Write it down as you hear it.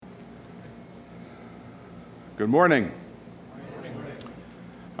Good morning.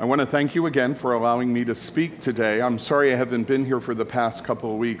 I want to thank you again for allowing me to speak today. I'm sorry I haven't been here for the past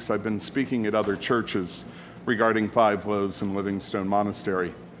couple of weeks. I've been speaking at other churches regarding Five Loaves and Livingstone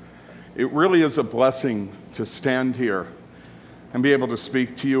Monastery. It really is a blessing to stand here and be able to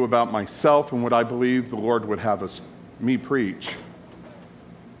speak to you about myself and what I believe the Lord would have me preach.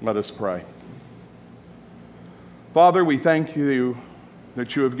 Let us pray. Father, we thank you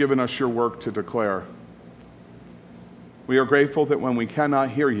that you have given us your work to declare. We are grateful that when we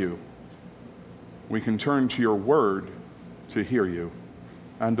cannot hear you, we can turn to your word to hear you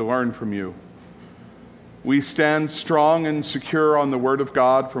and to learn from you. We stand strong and secure on the word of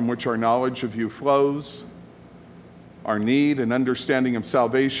God from which our knowledge of you flows. Our need and understanding of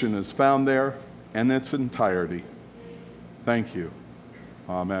salvation is found there in its entirety. Thank you.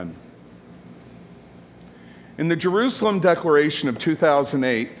 Amen. In the Jerusalem Declaration of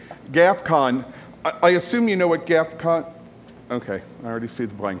 2008, GAFCON, I assume you know what GAFCON. Okay, I already see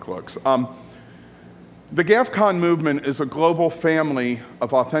the blank looks. The GAFCON movement is a global family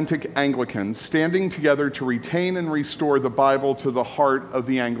of authentic Anglicans standing together to retain and restore the Bible to the heart of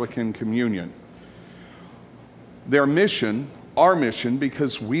the Anglican communion. Their mission, our mission,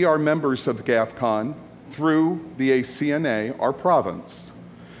 because we are members of GAFCON through the ACNA, our province,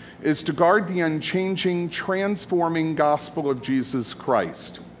 is to guard the unchanging, transforming gospel of Jesus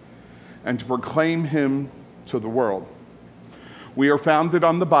Christ and to proclaim him to the world. We are founded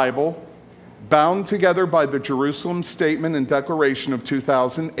on the Bible, bound together by the Jerusalem Statement and Declaration of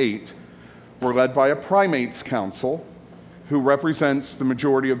 2008. We're led by a primates council who represents the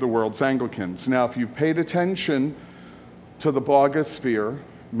majority of the world's Anglicans. Now, if you've paid attention to the blogosphere,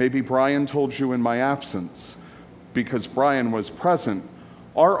 maybe Brian told you in my absence, because Brian was present,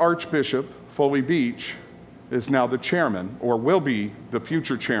 our Archbishop, Foley Beach, is now the chairman, or will be the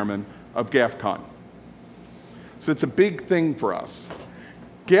future chairman of GAFCON. So it's a big thing for us.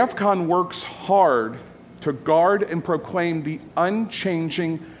 GAFCON works hard to guard and proclaim the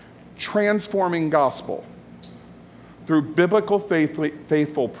unchanging, transforming gospel through biblical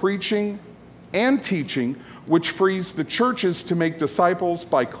faithful preaching and teaching, which frees the churches to make disciples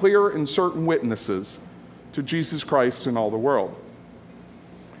by clear and certain witnesses to Jesus Christ in all the world.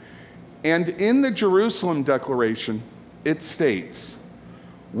 And in the Jerusalem Declaration, it states,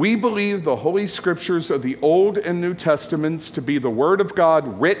 "We believe the Holy Scriptures of the Old and New Testaments to be the Word of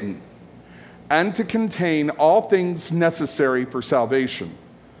God written and to contain all things necessary for salvation.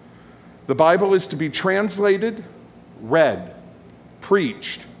 The Bible is to be translated, read,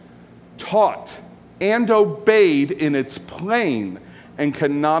 preached, taught, and obeyed in its plain and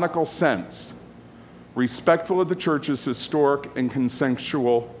canonical sense, respectful of the Church's historic and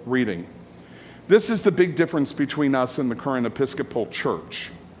consensual reading." This is the big difference between us and the current Episcopal Church.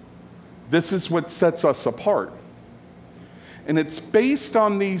 This is what sets us apart. And it's based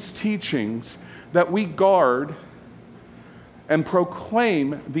on these teachings that we guard and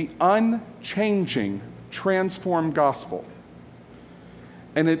proclaim the unchanging, transformed gospel.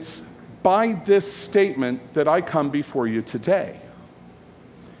 And it's by this statement that I come before you today.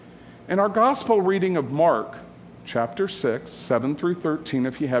 In our gospel reading of Mark, chapter 6, 7 through 13,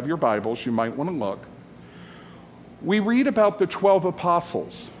 if you have your Bibles, you might want to look, we read about the 12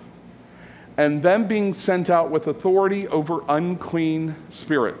 apostles and them being sent out with authority over unclean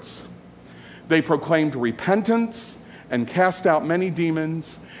spirits. They proclaimed repentance and cast out many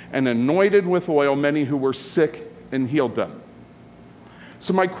demons and anointed with oil many who were sick and healed them.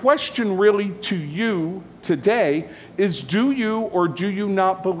 So my question really to you today is, do you or do you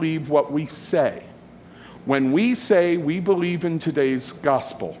not believe what we say? When we say we believe in today's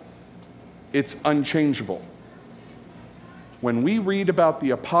gospel, it's unchangeable. When we read about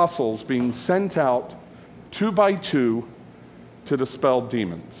the apostles being sent out 2 by 2 to dispel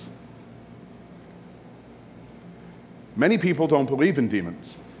demons. Many people don't believe in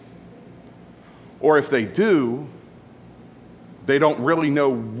demons. Or if they do, they don't really know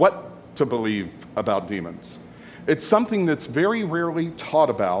what to believe about demons. It's something that's very rarely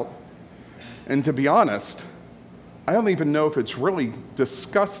taught about. And to be honest, I don't even know if it's really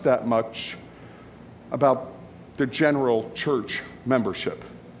discussed that much about the general church membership.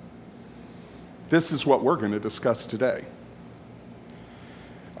 This is what we're going to discuss today.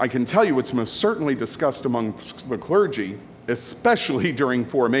 I can tell you it's most certainly discussed among the clergy, especially during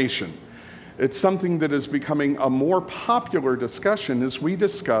formation. It's something that is becoming a more popular discussion as we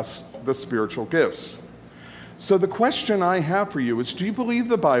discuss the spiritual gifts. So the question I have for you is, do you believe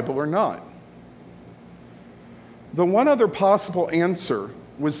the Bible or not? The one other possible answer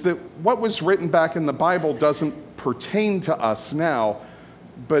was that what was written back in the Bible doesn't pertain to us now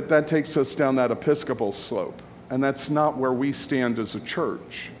But that takes us down that Episcopal slope, and that's not where we stand as a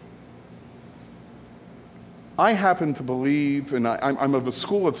church. I happen to believe, and I'm of a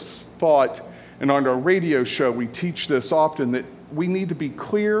school of thought, and on our radio show we teach this often, that we need to be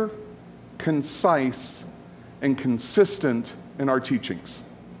clear, concise, and consistent in our teachings.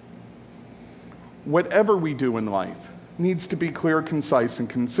 Whatever we do in life needs to be clear, concise, and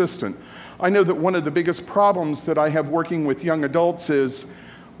consistent. I know that one of the biggest problems that I have working with young adults is,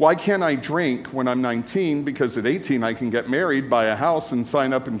 why can't I drink when I'm 19? Because at 18 I can get married, buy a house, and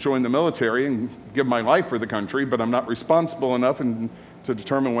sign up and join the military and give my life for the country, but I'm not responsible enough to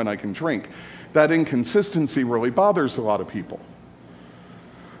determine when I can drink. That inconsistency really bothers a lot of people.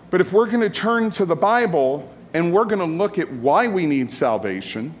 But if we're going to turn to the Bible and we're going to look at why we need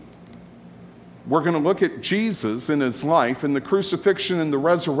salvation, we're going to look at Jesus and his life and the crucifixion and the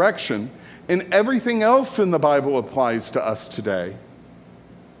resurrection, and everything else in the Bible applies to us today,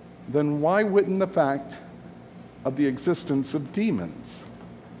 then why wouldn't the fact of the existence of demons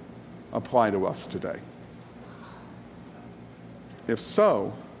apply to us today? If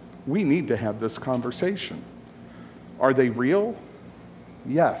so, we need to have this conversation. Are they real?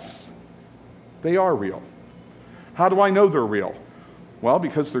 Yes, they are real. How do I know they're real? Well,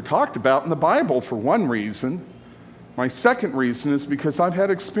 because they're talked about in the Bible for one reason. My second reason is because I've had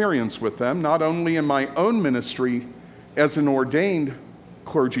experience with them, not only in my own ministry as an ordained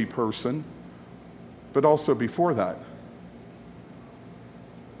clergy person, but also before that.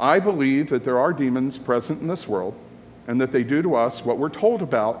 I believe that there are demons present in this world and that they do to us what we're told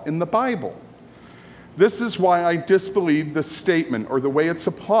about in the Bible. This is why I disbelieve the statement or the way it's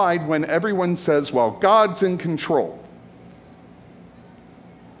applied when everyone says, well, God's in control.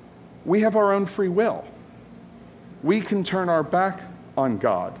 We have our own free will. We can turn our back on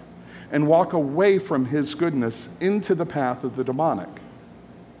God and walk away from his goodness into the path of the demonic.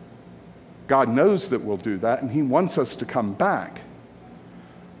 God knows that we'll do that, and he wants us to come back.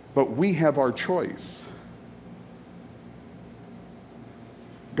 But we have our choice.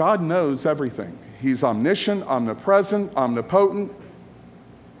 God knows everything. He's omniscient, omnipresent, omnipotent.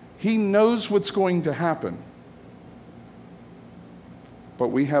 He knows what's going to happen. But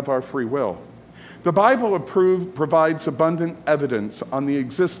we have our free will. The Bible provides abundant evidence on the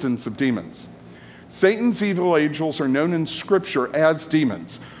existence of demons. Satan's evil angels are known in Scripture as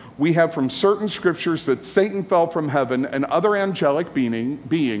demons. We have from certain scriptures that Satan fell from heaven and other angelic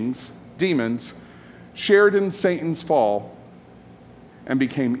beings, demons, shared in Satan's fall and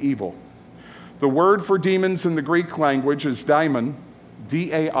became evil. The word for demons in the Greek language is daimon,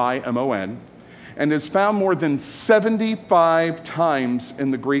 D-A-I-M-O-N, and is found more than 75 times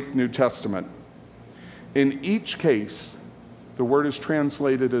in the Greek New Testament. In each case, the word is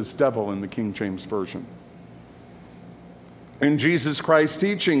translated as devil in the King James Version. In Jesus Christ's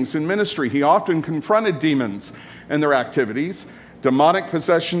teachings and ministry, he often confronted demons and their activities, demonic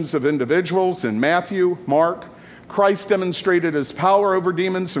possessions of individuals. In Matthew, Mark, Christ demonstrated his power over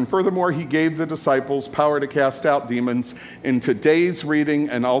demons, and furthermore, he gave the disciples power to cast out demons in today's reading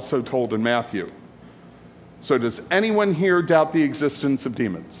and also told in Matthew. So does anyone here doubt the existence of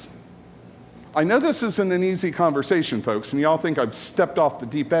demons? I know this isn't an easy conversation, folks, and y'all think I've stepped off the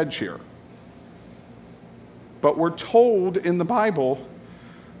deep edge here. But we're told in the Bible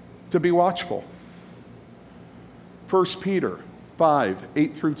to be watchful. 1 Peter 5,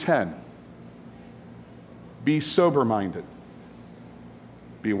 8 through 10. Be sober-minded.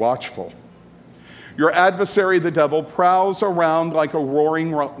 Be watchful. Your adversary, the devil, prowls around like a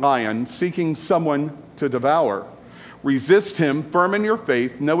roaring lion, seeking someone to devour. Resist him, firm in your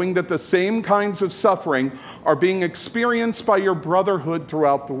faith, knowing that the same kinds of suffering are being experienced by your brotherhood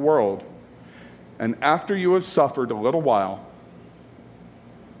throughout the world. And after you have suffered a little while,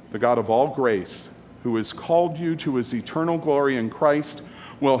 the God of all grace, who has called you to his eternal glory in Christ,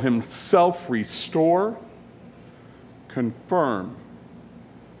 will himself restore, confirm,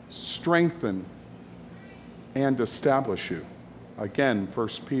 strengthen, and establish you. Again, 1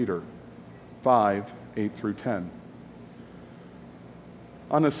 Peter 5, 8 through 10.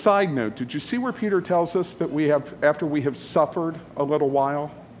 On a side note, did you see where Peter tells us that after we have suffered a little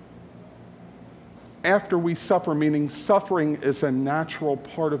while? After we suffer, meaning suffering is a natural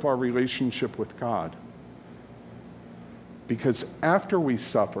part of our relationship with God. Because after we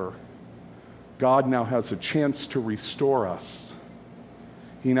suffer, God now has a chance to restore us.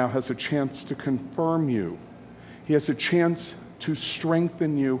 He now has a chance to confirm you. He has a chance to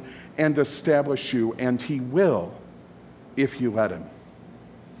strengthen you and establish you, and he will if you let him.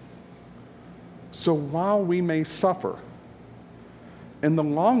 So while we may suffer, in the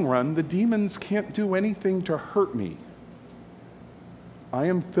long run, the demons can't do anything to hurt me. I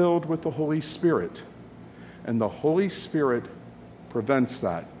am filled with the Holy Spirit. And the Holy Spirit prevents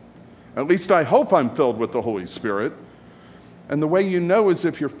that. At least I hope I'm filled with the Holy Spirit. And the way you know is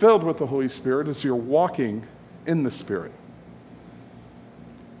if you're filled with the Holy Spirit is you're walking in the Spirit.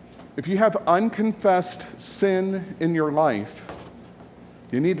 If you have unconfessed sin in your life,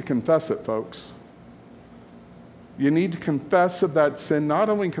 you need to confess it, folks. You need to confess of that sin. Not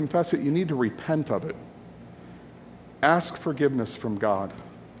only confess it, you need to repent of it. Ask forgiveness from God.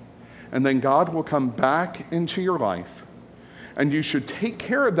 And then God will come back into your life. And you should take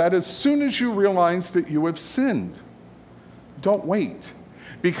care of that as soon as you realize that you have sinned. Don't wait.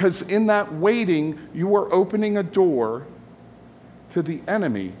 Because in that waiting, you are opening a door to the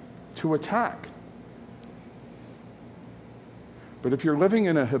enemy to attack. But if you're living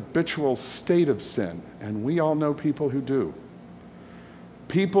in a habitual state of sin, and we all know people who do,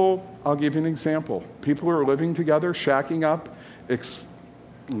 I'll give you an example. People who are living together, shacking up,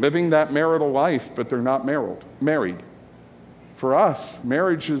 living that marital life, but they're not married. For us,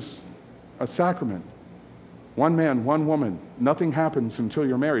 marriage is a sacrament. One man, one woman. Nothing happens until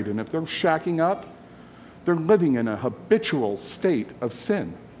you're married. And if they're shacking up, they're living in a habitual state of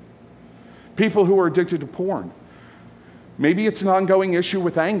sin. People who are addicted to porn. Maybe it's an ongoing issue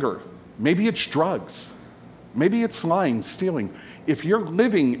with anger. Maybe it's drugs. Maybe it's lying, stealing. If you're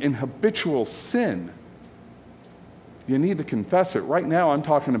living in habitual sin, you need to confess it. Right now, I'm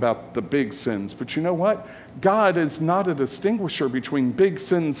talking about the big sins. But you know what? God is not a distinguisher between big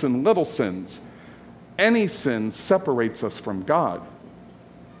sins and little sins. Any sin separates us from God.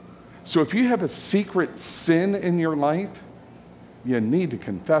 So if you have a secret sin in your life, you need to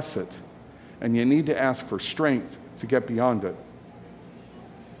confess it. And you need to ask for strength to get beyond it.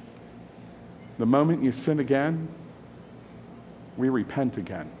 The moment you sin again, we repent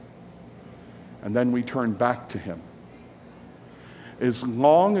again. And then we turn back to Him. As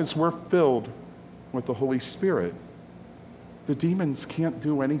long as we're filled with the Holy Spirit, the demons can't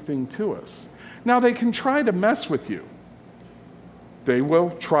do anything to us. Now, they can try to mess with you. They will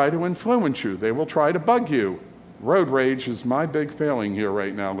try to influence you. They will try to bug you. Road rage is my big failing here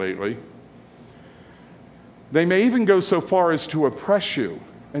right now lately. They may even go so far as to oppress you.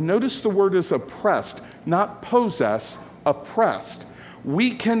 And notice the word is oppressed, not possess, oppressed.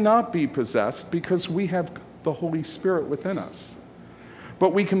 We cannot be possessed because we have the Holy Spirit within us.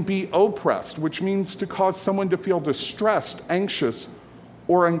 But we can be oppressed, which means to cause someone to feel distressed, anxious,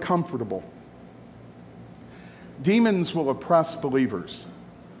 or uncomfortable. Demons will oppress believers.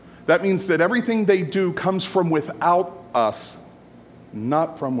 That means that everything they do comes from without us,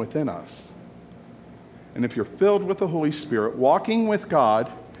 not from within us. And if you're filled with the Holy Spirit, walking with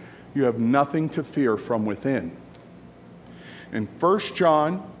God, you have nothing to fear from within. In 1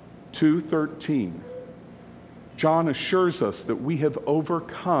 John 2:13, John assures us that we have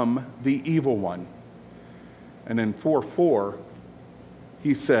overcome the evil one. And in 4:4,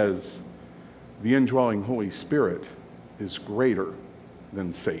 he says, the indwelling Holy Spirit is greater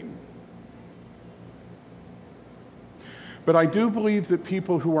than Satan. But I do believe that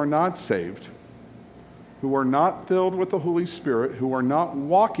people who are not saved, who are not filled with the Holy Spirit, who are not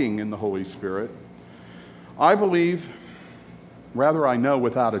walking in the Holy Spirit, I believe, rather I know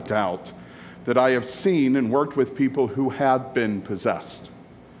without a doubt, that I have seen and worked with people who have been possessed.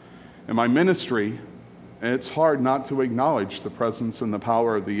 In my ministry, it's hard not to acknowledge the presence and the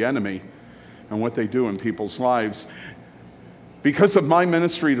power of the enemy and what they do in people's lives. Because of my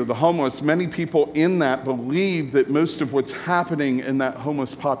ministry to the homeless, many people in that believe that most of what's happening in that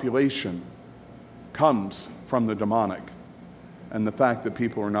homeless population comes from the demonic and the fact that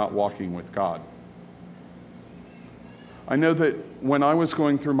people are not walking with God. I know that when I was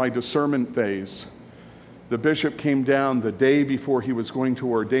going through my discernment phase, the bishop came down the day before he was going to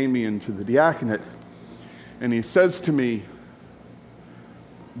ordain me into the diaconate, and he says to me,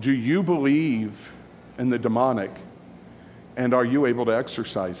 "Do you believe in the demonic, and are you able to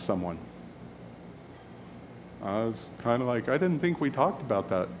exorcise someone?" I was kind of like, I didn't think we talked about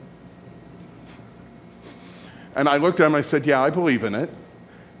that. And I looked at him, I said, yeah, I believe in it.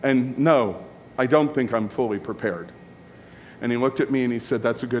 And no, I don't think I'm fully prepared. And he looked at me and he said,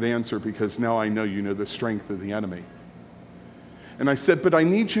 that's a good answer because now I know you know the strength of the enemy. And I said, but I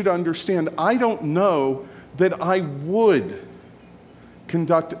need you to understand, I don't know that I would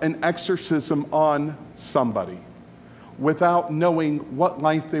conduct an exorcism on somebody without knowing what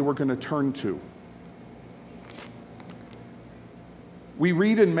life they were going to turn to. We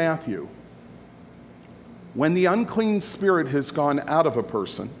read in Matthew, when the unclean spirit has gone out of a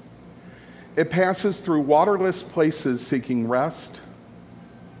person, it passes through waterless places seeking rest,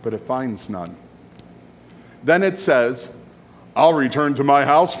 but it finds none. Then it says, I'll return to my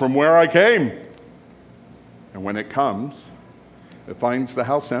house from where I came. And when it comes, it finds the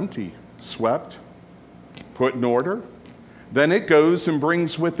house empty, swept, put in order. Then it goes and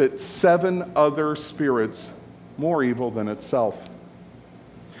brings with it 7 other spirits more evil than itself.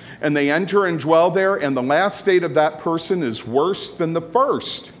 And they enter and dwell there, and the last state of that person is worse than the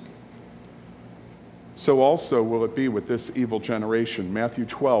first. So also will it be with this evil generation. Matthew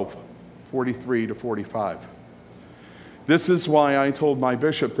 12, 43 to 45. This is why I told my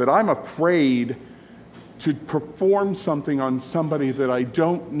bishop that I'm afraid to perform something on somebody that I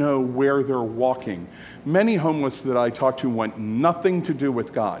don't know where they're walking. Many homeless that I talk to want nothing to do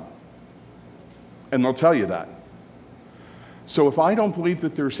with God. And they'll tell you that. So if I don't believe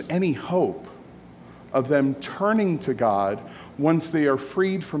that there's any hope of them turning to God once they are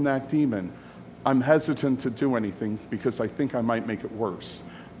freed from that demon, I'm hesitant to do anything because I think I might make it worse.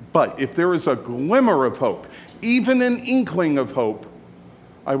 But if there is a glimmer of hope, even an inkling of hope,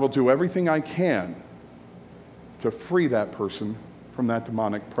 I will do everything I can to free that person from that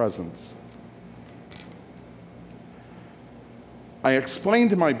demonic presence. I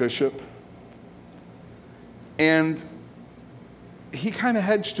explained to my bishop, and he kind of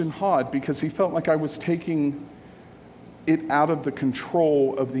hedged and hawed because he felt like I was taking it out of the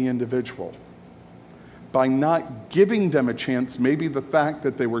control of the individual by not giving them a chance. Maybe the fact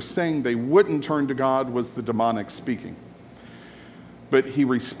that they were saying they wouldn't turn to God was the demonic speaking. But he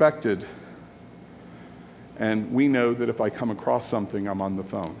respected, and we know that if I come across something, I'm on the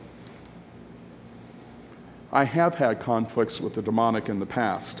phone. I have had conflicts with the demonic in the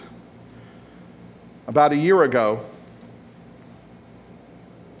past. About a year ago,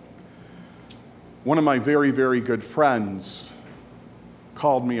 one of my very, very good friends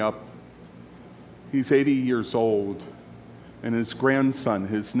called me up. He's 80 years old, and his grandson,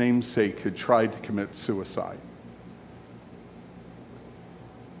 his namesake, had tried to commit suicide.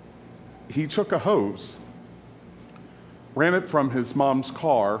 He took a hose, ran it from his mom's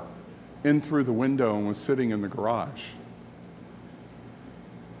car in through the window, and was sitting in the garage.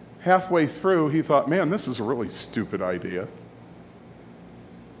 Halfway through, he thought, man, this is a really stupid idea.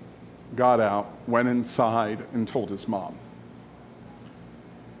 Got out, went inside, and told his mom.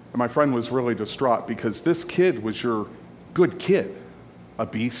 And my friend was really distraught because this kid was your good kid, a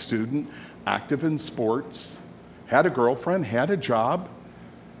B student, active in sports, had a girlfriend, had a job,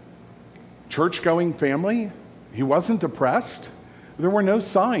 church-going family. He wasn't depressed. There were no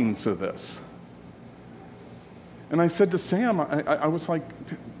signs of this. And I said to Sam, I was like,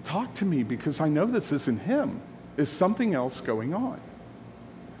 talk to me because I know this isn't him. Is something else going on?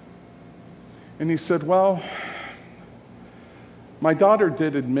 And he said, well, my daughter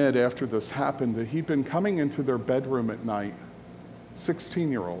did admit after this happened that he'd been coming into their bedroom at night,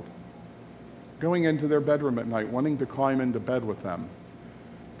 16-year-old, going into their bedroom at night, wanting to climb into bed with them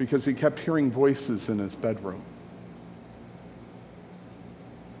because he kept hearing voices in his bedroom.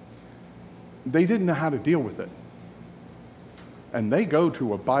 They didn't know how to deal with it. And they go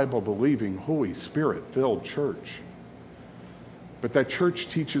to a Bible-believing, Holy Spirit-filled church. But that church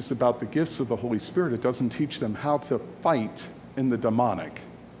teaches about the gifts of the Holy Spirit. It doesn't teach them how to fight in the demonic.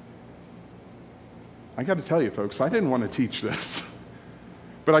 I got to tell you, folks, I didn't want to teach this.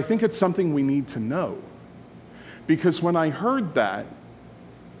 But I think it's something we need to know. Because when I heard that,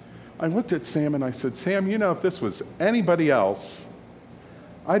 I looked at Sam and I said, Sam, you know, if this was anybody else,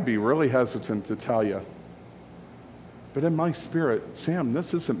 I'd be really hesitant to tell you. But in my spirit, Sam,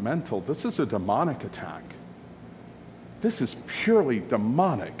 this isn't mental. This is a demonic attack. This is purely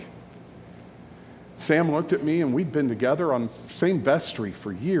demonic. Sam looked at me, and we'd been together on the same vestry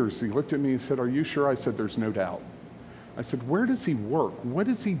for years. He looked at me and said, are you sure? I said, there's no doubt. I said, where does he work? What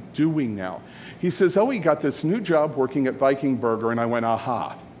is he doing now? He says, oh, he got this new job working at Viking Burger. And I went,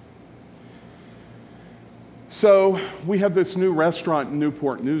 aha. So we have this new restaurant in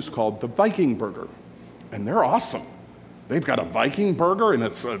Newport News called the Viking Burger, and they're awesome. They've got a Viking burger, and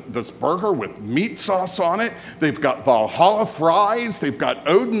it's this burger with meat sauce on it. They've got Valhalla fries. They've got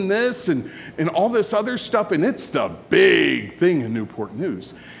Odin this and all this other stuff, and it's the big thing in Newport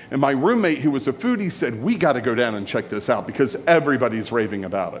News. And my roommate, who was a foodie, said, we got to go down and check this out because everybody's raving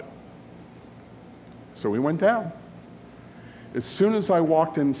about it. So we went down. As soon as I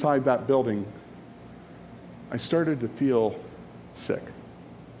walked inside that building, I started to feel sick.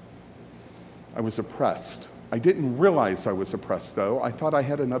 I was oppressed. I didn't realize I was oppressed, though. I thought I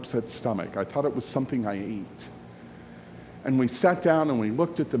had an upset stomach. I thought it was something I ate. And we sat down and we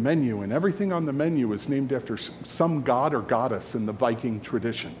looked at the menu, and everything on the menu is named after some god or goddess in the Viking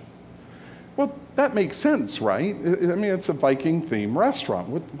tradition. Well, that makes sense, right? I mean, it's a Viking-themed restaurant.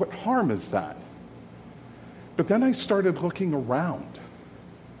 What harm is that? But then I started looking around.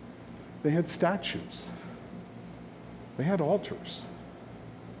 They had statues. They had altars.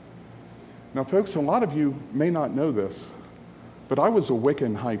 Now, folks, a lot of you may not know this, but I was a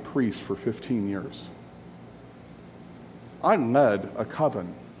Wiccan high priest for 15 years. I led a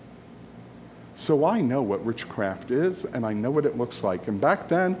coven. So I know what witchcraft is, and I know what it looks like. And back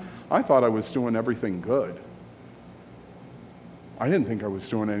then, I thought I was doing everything good. I didn't think I was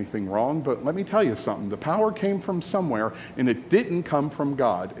doing anything wrong, but let me tell you something. The power came from somewhere, and it didn't come from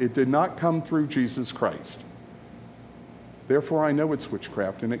God. It did not come through Jesus Christ. Therefore, I know it's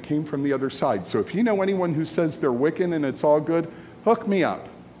witchcraft, and it came from the other side. So if you know anyone who says they're Wiccan and it's all good, hook me up.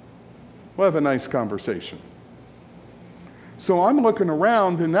 We'll have a nice conversation. So I'm looking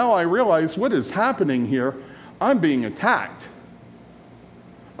around, and now I realize what is happening here. I'm being attacked.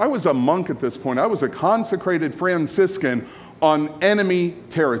 I was a monk at this point. I was a consecrated Franciscan on enemy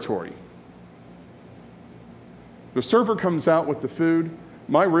territory. The server comes out with the food.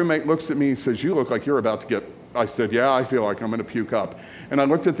 My roommate looks at me and says, "You look like you're about to get..." I said, "Yeah, I feel like I'm going to puke up." And I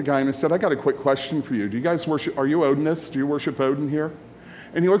looked at the guy and I said, "I got a quick question for you. Do you guys worship, are you Odinists? Do you worship Odin here?"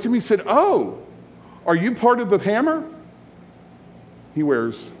 And he looked at me and said, "Oh, are you part of the hammer?" He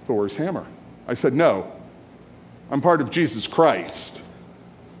wears Thor's hammer. I said, "No, I'm part of Jesus Christ."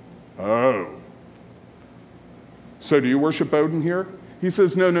 "Oh. So do you worship Odin here?" He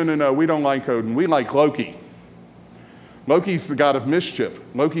says, No, we don't like Odin. We like Loki. Loki's the god of mischief.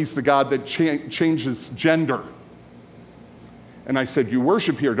 Loki's the god that changes gender. And I said, "You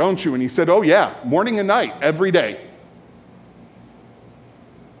worship here, don't you?" And he said, "Oh yeah, morning and night, every day."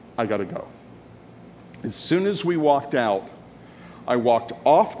 I gotta go. As soon as we walked out, I walked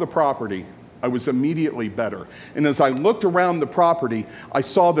off the property. I was immediately better. And as I looked around the property, I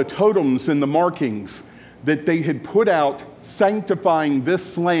saw the totems and the markings that they had put out sanctifying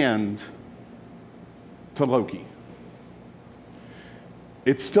this land to Loki.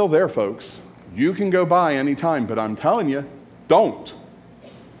 It's still there, folks. You can go by anytime, but I'm telling you, don't.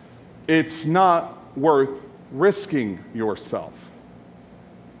 It's not worth risking yourself.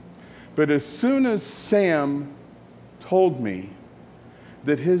 But as soon as Sam told me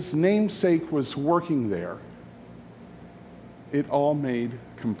that his namesake was working there, it all made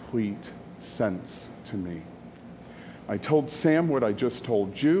complete sense to me. I told Sam what I just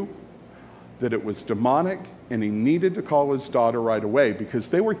told you, that it was demonic, and he needed to call his daughter right away because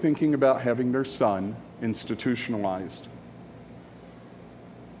they were thinking about having their son institutionalized.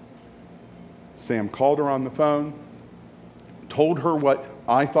 Sam called her on the phone, told her what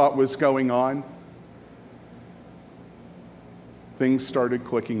I thought was going on. Things started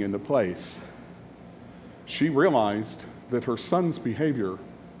clicking into place. She realized that her son's behavior,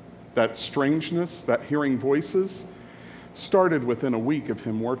 that strangeness, that hearing voices, started within a week of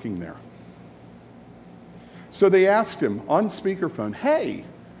him working there. So they asked him on speakerphone, "Hey,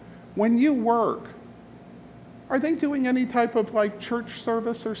 when you work, are they doing any type of like church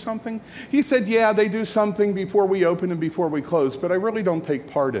service or something?" He said, "Yeah, they do something before we open and before we close, but I really don't take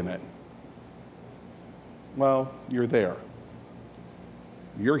part in it." Well, you're there.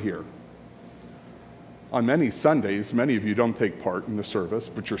 You're here. On many Sundays, many of you don't take part in the service,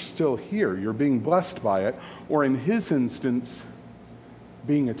 but you're still here. You're being blessed by it, or in his instance,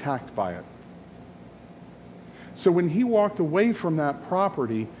 being attacked by it. So when he walked away from that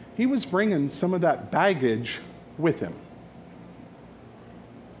property, he was bringing some of that baggage with him.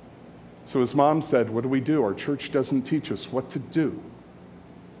 So his mom said, "What do we do? Our church doesn't teach us what to do."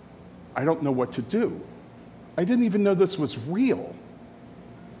 I don't know what to do. I didn't even know this was real.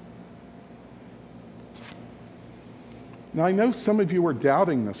 Now, I know some of you are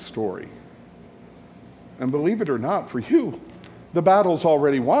doubting this story. And believe it or not, for you, the battle's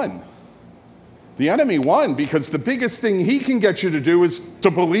already won. The enemy won because the biggest thing he can get you to do is to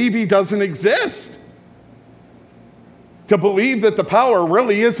believe he doesn't exist. To believe that the power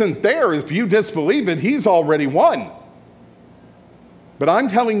really isn't there. If you disbelieve it, he's already won. But I'm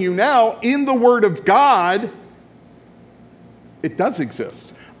telling you now, in the Word of God, it does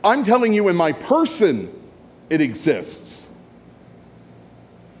exist. I'm telling you in my person, it exists.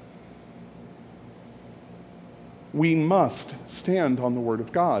 We must stand on the Word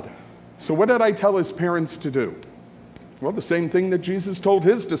of God. So what did I tell his parents to do? Well, the same thing that Jesus told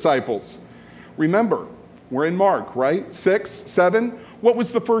his disciples. Remember, we're in Mark, right? 6, 7. What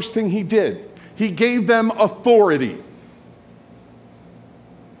was the first thing he did? He gave them authority.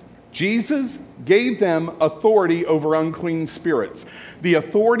 Jesus gave them authority over unclean spirits. The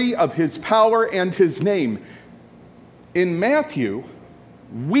authority of his power and his name. In Matthew,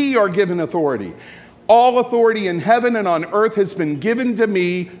 we are given authority. All authority in heaven and on earth has been given to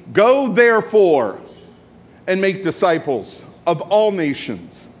me. Go therefore and make disciples of all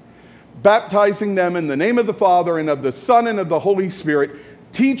nations, baptizing them in the name of the Father and of the Son and of the Holy Spirit,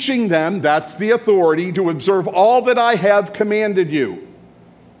 teaching them," that's the authority, "to observe all that I have commanded you.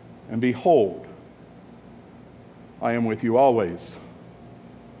 And behold, I am with you always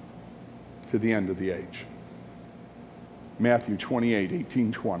to the end of the age." Matthew 28,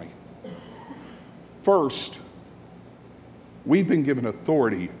 18, 20. First, we've been given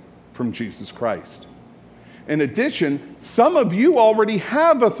authority from Jesus Christ. In addition, some of you already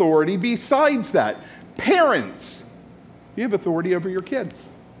have authority besides that. Parents, you have authority over your kids.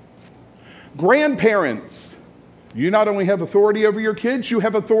 Grandparents, you not only have authority over your kids, you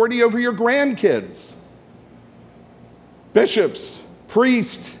have authority over your grandkids. Bishops,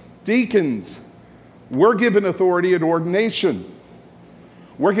 priests, deacons, we're given authority at ordination.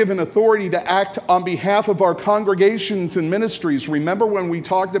 We're given authority to act on behalf of our congregations and ministries. Remember when we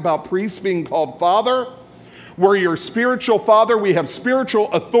talked about priests being called father? We're your spiritual father. We have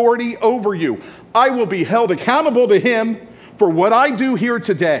spiritual authority over you. I will be held accountable to him for what I do here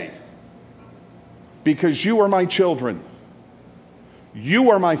today because you are my children.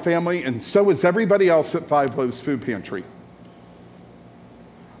 You are my family, and so is everybody else at Five Loaves Food Pantry.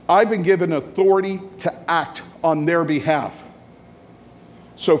 I've been given authority to act on their behalf.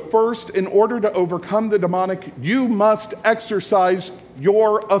 So first, in order to overcome the demonic, you must exercise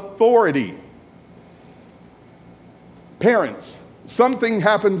your authority. Parents, something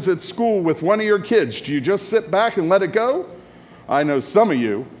happens at school with one of your kids. Do you just sit back and let it go? I know some of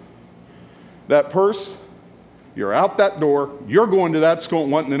you, that purse, you're out that door, you're going to that school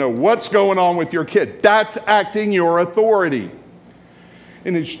and wanting to know what's going on with your kid. That's acting your authority.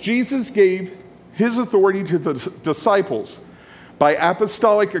 And as Jesus gave his authority to the disciples by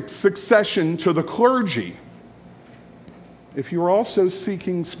apostolic succession to the clergy, if you're also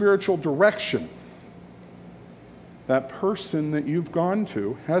seeking spiritual direction, that person that you've gone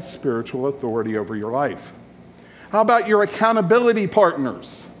to has spiritual authority over your life. How about your accountability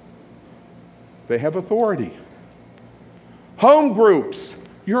partners? They have authority. Home groups,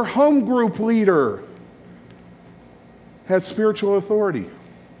 your home group leader has spiritual authority.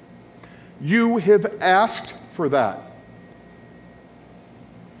 You have asked for that.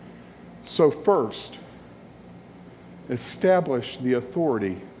 So first, establish the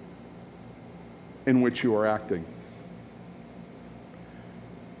authority in which you are acting.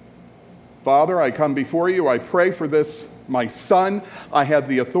 Father, I come before you. I pray for this, my son. I have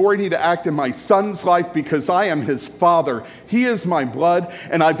the authority to act in my son's life because I am his father. He is my blood,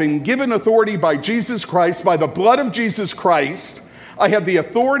 and I've been given authority by Jesus Christ, by the blood of Jesus Christ. I have the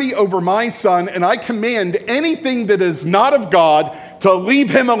authority over my son, and I command anything that is not of God to leave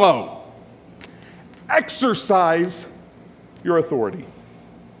him alone. Exercise your authority.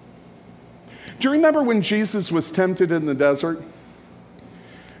 Do you remember when Jesus was tempted in the desert?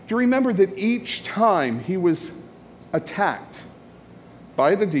 Do you remember that each time he was attacked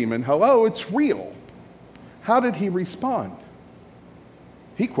by the demon, hello, it's real. How did he respond?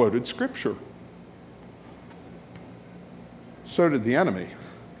 He quoted Scripture. So did the enemy.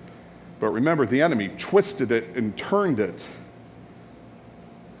 But remember, the enemy twisted it and turned it.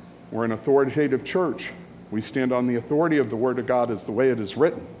 We're an authoritative church. We stand on the authority of the Word of God as the way it is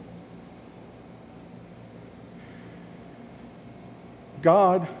written.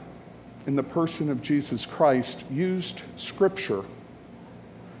 God, in the person of Jesus Christ, used Scripture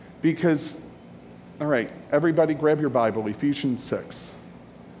because, all right, everybody grab your Bible, Ephesians 6.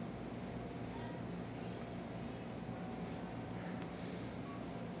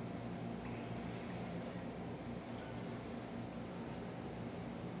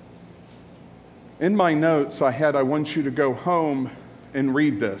 In my notes, I want you to go home and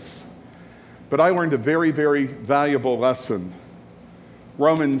read this. But I learned a very, very valuable lesson.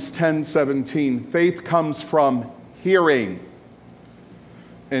 Romans 10:17, faith comes from hearing,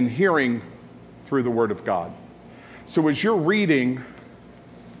 and hearing through the Word of God. So as you're reading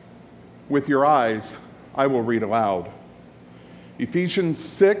with your eyes, I will read aloud. Ephesians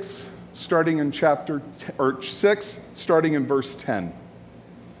 6, starting in chapter 6, starting in verse 10.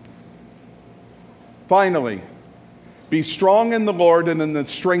 Finally, be strong in the Lord and in the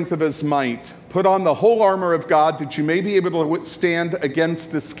strength of his might. Put on the whole armor of God that you may be able to withstand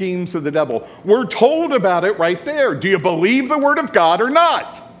against the schemes of the devil. We're told about it right there. Do you believe the word of God or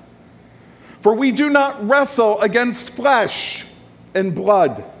not? For we do not wrestle against flesh and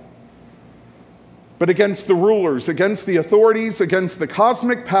blood, but against the rulers, against the authorities, against the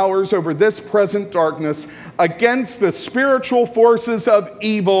cosmic powers over this present darkness, against the spiritual forces of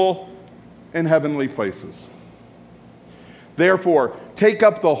evil in heavenly places. Therefore, take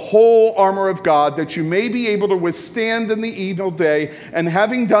up the whole armor of God, that you may be able to withstand in the evil day, and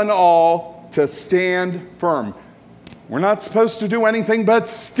having done all, to stand firm. We're not supposed to do anything but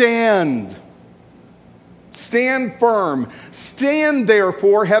stand. Stand firm. Stand,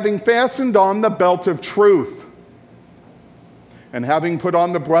 therefore, having fastened on the belt of truth, and having put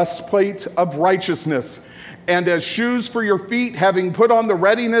on the breastplate of righteousness, and as shoes for your feet, having put on the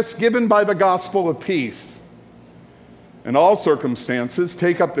readiness given by the gospel of peace. In all circumstances,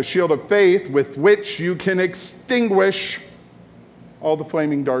 take up the shield of faith, with which you can extinguish all the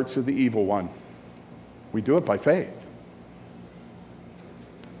flaming darts of the evil one. We do it by faith.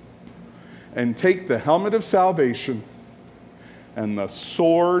 And take the helmet of salvation and the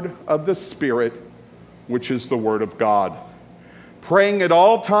sword of the Spirit, which is the word of God, praying at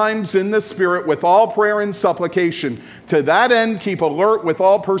all times in the Spirit with all prayer and supplication. To that end, keep alert with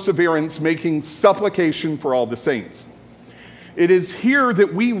all perseverance, making supplication for all the saints. It is here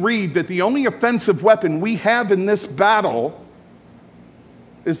that we read that the only offensive weapon we have in this battle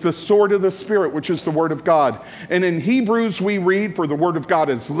is the sword of the Spirit, which is the word of God. And in Hebrews we read, for the word of God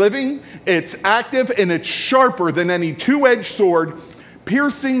is living, it's active, and it's sharper than any two-edged sword,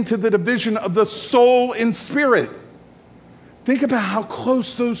 piercing to the division of the soul and spirit. Think about how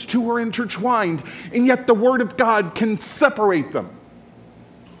close those two are intertwined, and yet the word of God can separate them.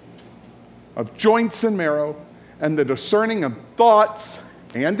 Of joints and marrow, and the discerning of thoughts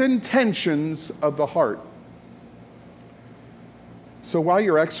and intentions of the heart. So while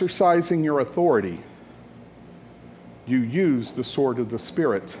you're exercising your authority, you use the sword of the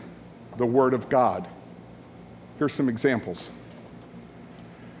Spirit, the word of God. Here's some examples.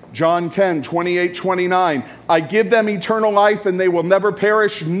 John 10, 28, 29. I give them eternal life, and they will never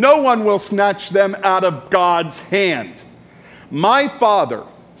perish. No one will snatch them out of God's hand. My Father,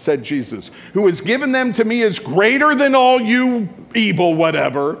 said Jesus, who has given them to me is greater than all you evil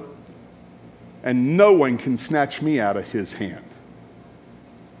whatever, and no one can snatch me out of his hand.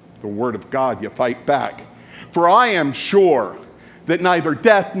 The word of God, you fight back. For I am sure that neither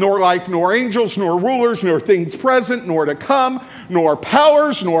death, nor life, nor angels, nor rulers, nor things present, nor to come, nor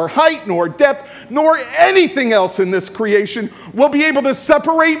powers, nor height, nor depth, nor anything else in this creation will be able to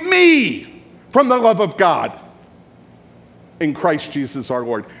separate me from the love of God in Christ Jesus our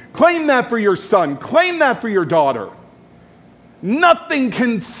Lord. Claim that for your son. Claim that for your daughter. Nothing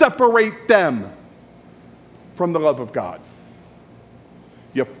can separate them from the love of God.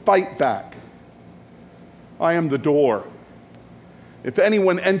 You fight back. I am the door. If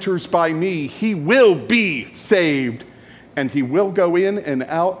anyone enters by me, he will be saved, and he will go in and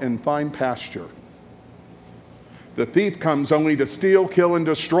out and find pasture. The thief comes only to steal, kill, and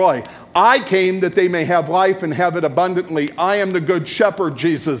destroy. I came that they may have life and have it abundantly. I am the good shepherd,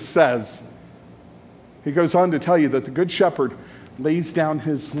 Jesus says. He goes on to tell you that the good shepherd lays down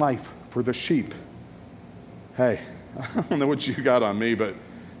his life for the sheep. Hey, I don't know what you got on me, but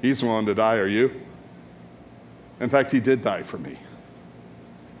he's willing to die, are you? In fact, he did die for me.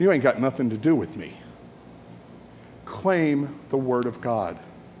 You ain't got nothing to do with me. Claim the word of God.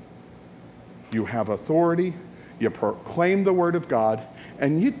 You have authority. You proclaim the word of God,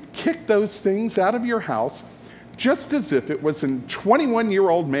 and you kick those things out of your house just as if it was a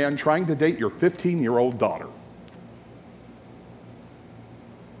 21-year-old man trying to date your 15-year-old daughter.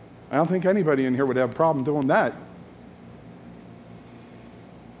 I don't think anybody in here would have a problem doing that.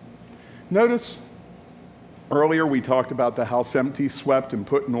 Notice earlier we talked about the house empty, swept, and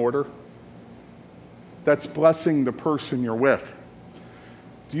put in order. That's blessing the person you're with.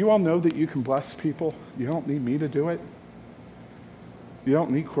 Do you all know that you can bless people? You don't need me to do it. You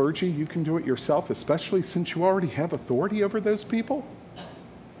don't need clergy. You can do it yourself, especially since you already have authority over those people.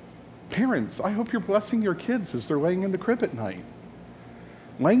 Parents, I hope you're blessing your kids as they're laying in the crib at night.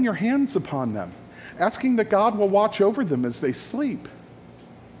 Laying your hands upon them. Asking that God will watch over them as they sleep.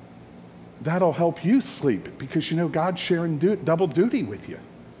 That'll help you sleep because you know God's sharing double duty with you.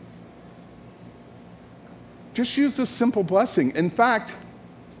 Just use this simple blessing. In fact,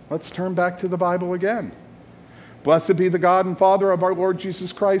 let's turn back to the Bible again. Blessed be the God and Father of our Lord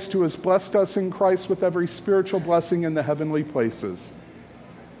Jesus Christ, who has blessed us in Christ with every spiritual blessing in the heavenly places,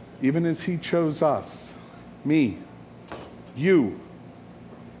 even as he chose us, me, you,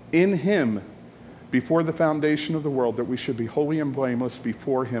 in him, before the foundation of the world, that we should be holy and blameless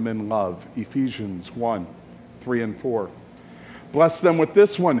before him in love. Ephesians 1, 3 and 4. Bless them with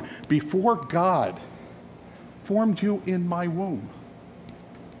this one. Before God formed you in my womb,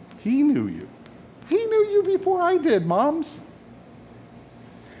 he knew you. He knew you before I did, moms.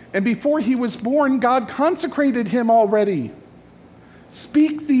 And before he was born, God consecrated him already,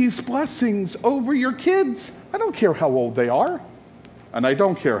 Speak these blessings over your kids. I don't care how old they are, and I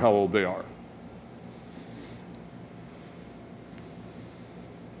don't care how old they are.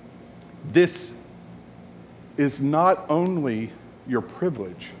 This is not only your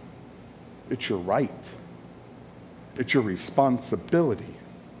privilege, it's your right. It's your responsibility.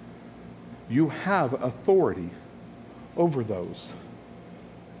 You have authority over those.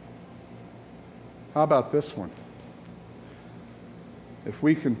 How about this one? If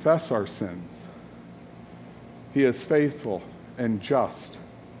we confess our sins, He is faithful and just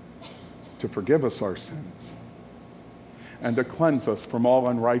to forgive us our sins and to cleanse us from all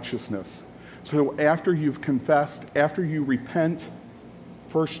unrighteousness. So after you've confessed, after you repent,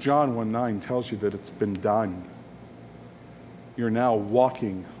 1 John 1:9 tells you that it's been done. You're now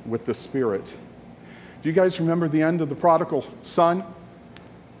walking with the Spirit. Do you guys remember the end of the prodigal son?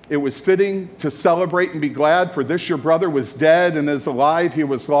 It was fitting to celebrate and be glad, for this your brother was dead and is alive. He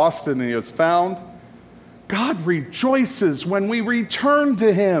was lost and he is found. God rejoices when we return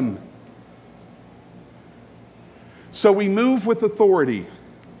to Him. So we move with authority.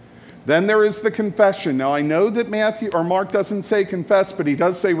 Then there is the confession. Now I know that Matthew or Mark doesn't say confess, but he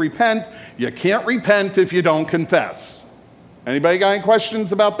does say repent. You can't repent if you don't confess. Anybody got any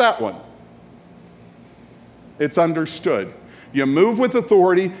questions about that one? It's understood. You move with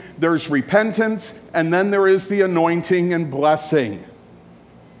authority, there's repentance, and then there is the anointing and blessing.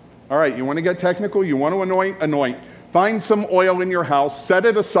 All right, you want to get technical? You want to anoint. Find some oil in your house, set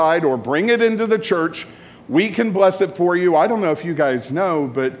it aside, or bring it into the church. We can bless it for you. I don't know if you guys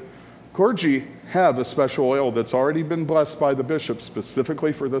know, but clergy have a special oil that's already been blessed by the bishop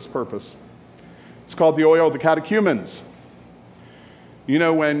specifically for this purpose. It's called the oil of the catechumens. You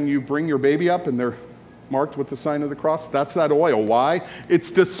know when you bring your baby up and they're marked with the sign of the cross? That's that oil. Why?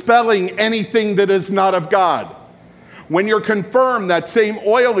 It's dispelling anything that is not of God. When you're confirmed, that same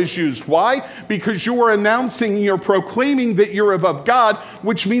oil is used. Why? Because you are announcing, you're proclaiming that you're of God,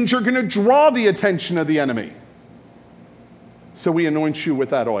 which means you're going to draw the attention of the enemy. So we anoint you with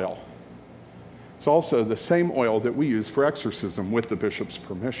that oil. It's also the same oil that we use for exorcism with the bishop's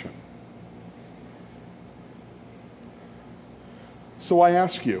permission. So I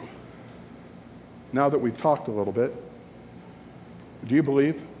ask you, now that we've talked a little bit, do you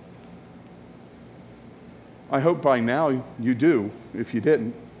believe? I hope by now you do, if you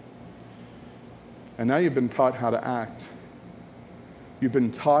didn't. And now you've been taught how to act. You've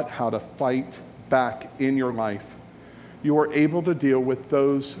been taught how to fight back in your life. You are able to deal with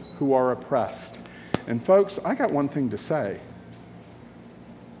those who are oppressed. And folks, I got one thing to say.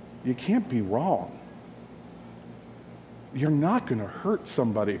 You can't be wrong. You're not going to hurt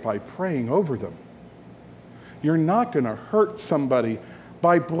somebody by praying over them. You're not going to hurt somebody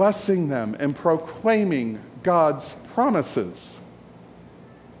by blessing them and proclaiming God's promises.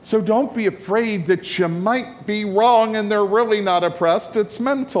 So don't be afraid that you might be wrong and they're really not oppressed. It's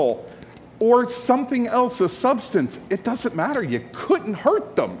mental. Or something else, a substance. It doesn't matter. You couldn't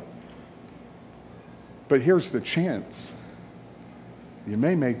hurt them. But here's the chance. You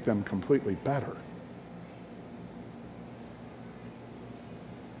may make them completely better.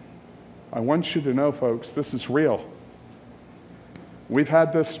 I want you to know, folks, this is real. We've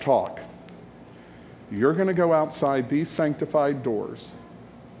had this talk. You're going to go outside these sanctified doors,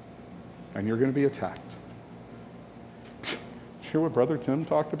 and you're going to be attacked. You hear what Brother Tim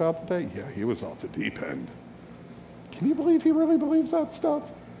talked about today? Yeah, he was off the deep end. Can you believe he really believes that stuff?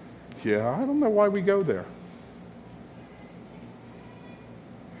 Yeah, I don't know why we go there.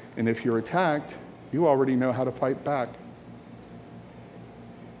 And if you're attacked, you already know how to fight back.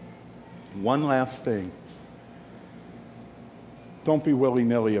 One last thing. Don't be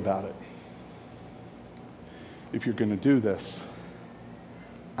willy-nilly about it. If you're going to do this,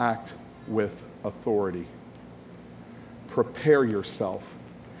 act with authority. Prepare yourself.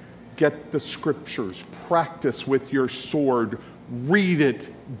 Get the scriptures. Practice with your sword. Read it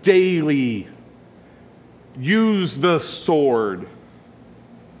daily. Use the sword.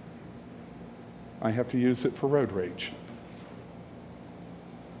 I have to use it for road rage.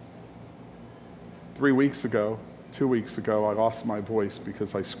 2 weeks ago, I lost my voice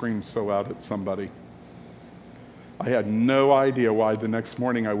because I screamed so loud at somebody. I had no idea why the next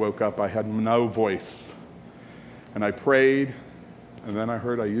morning I woke up, I had no voice. And I prayed, and then I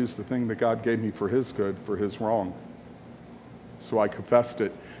heard I used the thing that God gave me for His good, for His wrong. So I confessed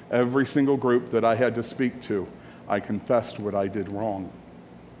it. Every single group that I had to speak to, I confessed what I did wrong.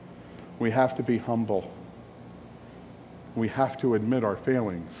 We have to be humble. We have to admit our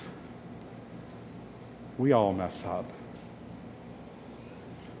failings. We all mess up.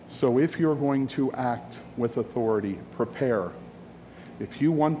 So if you're going to act with authority, prepare. If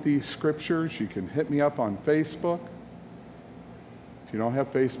you want these scriptures, you can hit me up on Facebook. If you don't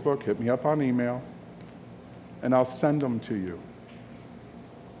have Facebook, hit me up on email, and I'll send them to you.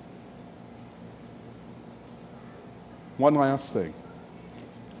 One last thing.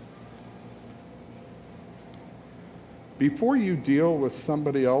 Before you deal with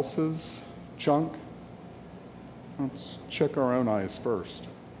somebody else's junk, let's check our own eyes first.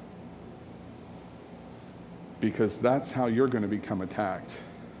 Because that's how you're going to become attacked.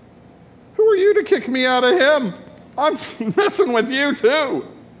 Who are you to kick me out of him? I'm messing with you too.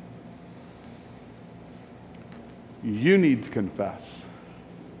 You need to confess.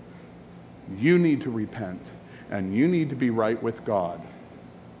 You need to repent. And you need to be right with God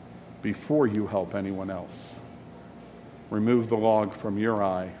before you help anyone else. Remove the log from your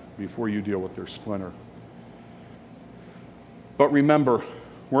eye before you deal with their splinter. But remember,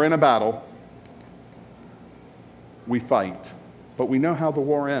 we're in a battle. We fight, but we know how the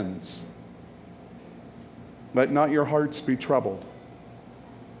war ends. Let not your hearts be troubled.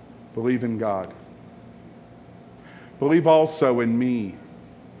 Believe in God. Believe also in me.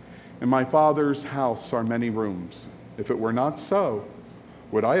 In my Father's house are many rooms. If it were not so,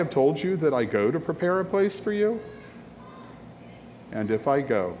 would I have told you that I go to prepare a place for you? And if I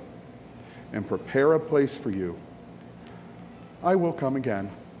go and prepare a place for you, I will come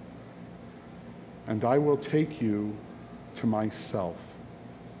again, and I will take you to myself,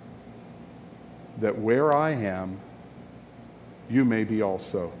 that where I am, you may be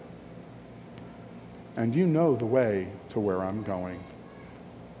also. And you know the way to where I'm going.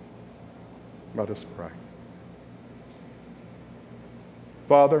 Let us pray.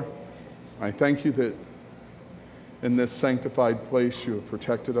 Father, I thank you that in this sanctified place you have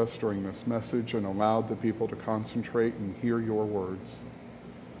protected us during this message and allowed the people to concentrate and hear your words.